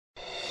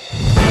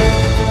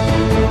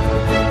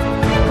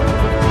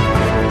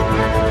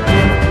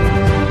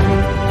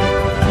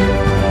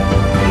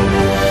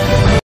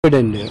All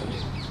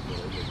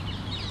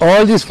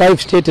these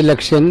 5 state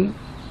election,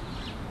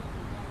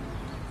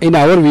 in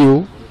our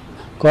view,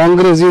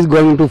 Congress is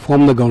going to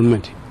form the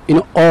government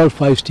in all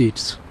 5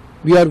 states.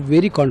 We are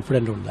very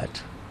confident on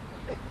that.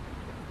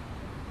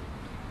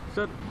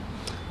 Sir,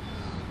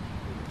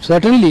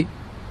 certainly,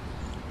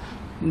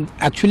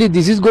 actually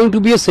this is going to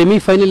be a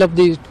semi-final of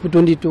the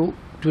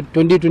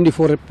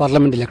 2024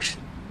 parliament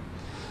election.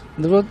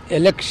 The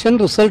election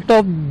result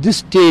of these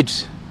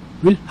states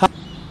will have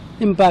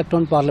impact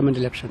on parliament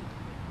election.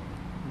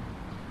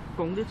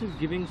 Congress is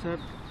giving, sir,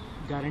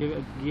 guarantee.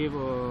 Do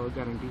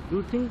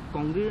you think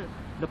Congress,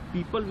 the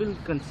people will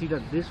consider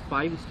this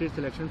 5 states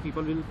election?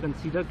 People will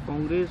consider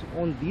Congress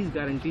on these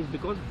guarantees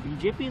because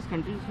BJP is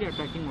continuously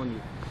attacking on you.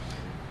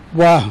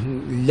 Wow,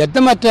 let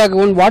them attack.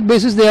 On what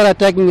basis they are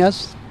attacking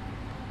us?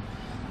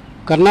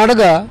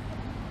 Karnataka,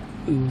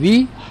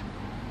 we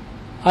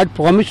had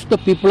promised the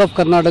people of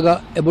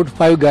Karnataka about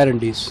 5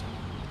 guarantees,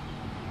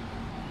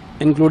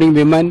 including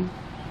women,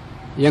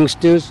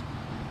 youngsters,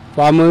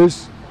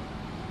 farmers,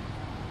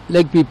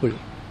 like people.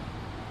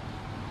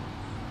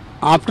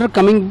 After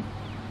coming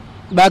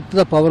back to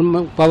the power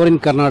in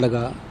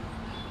Karnataka,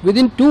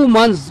 within 2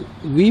 months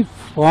we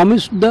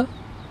fulfilled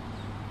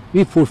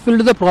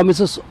the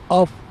promises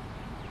of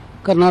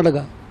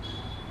Karnataka.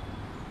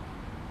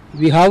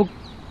 We have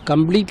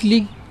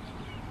completely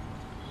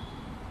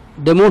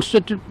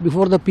demonstrated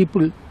before the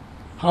people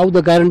how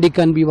the guarantee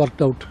can be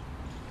worked out.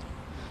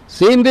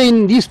 Same way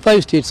in these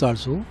 5 states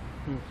also,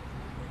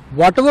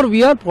 whatever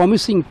we are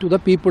promising to the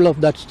people of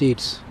that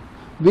states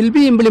will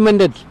be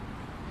implemented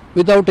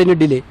without any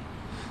delay.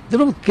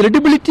 The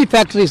credibility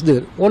factor is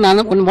there. On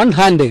one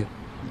hand,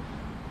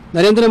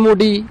 Narendra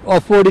Modi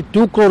offered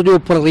 2 crore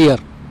job per year.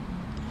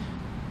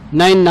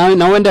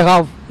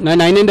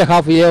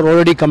 9.5 years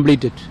already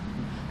completed.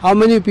 How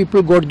many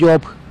people got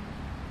job?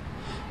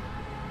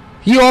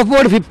 He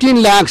offered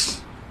 15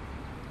 lakhs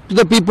to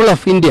the people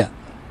of India.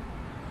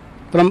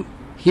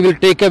 He will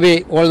take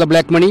away all the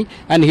black money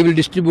and he will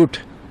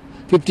distribute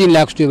 15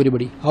 lakhs to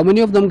everybody. How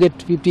many of them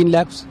get 15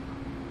 lakhs?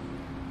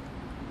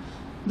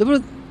 There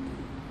were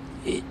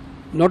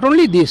not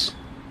only this,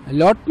 a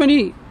lot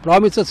many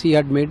promises he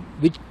had made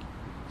which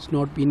has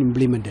not been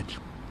implemented.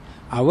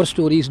 Our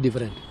story is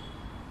different.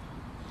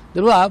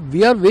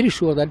 We are very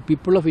sure that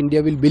people of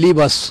India will believe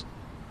us.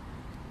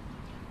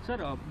 Sir,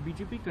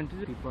 BJP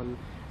continues people.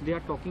 They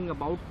are talking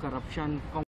about corruption.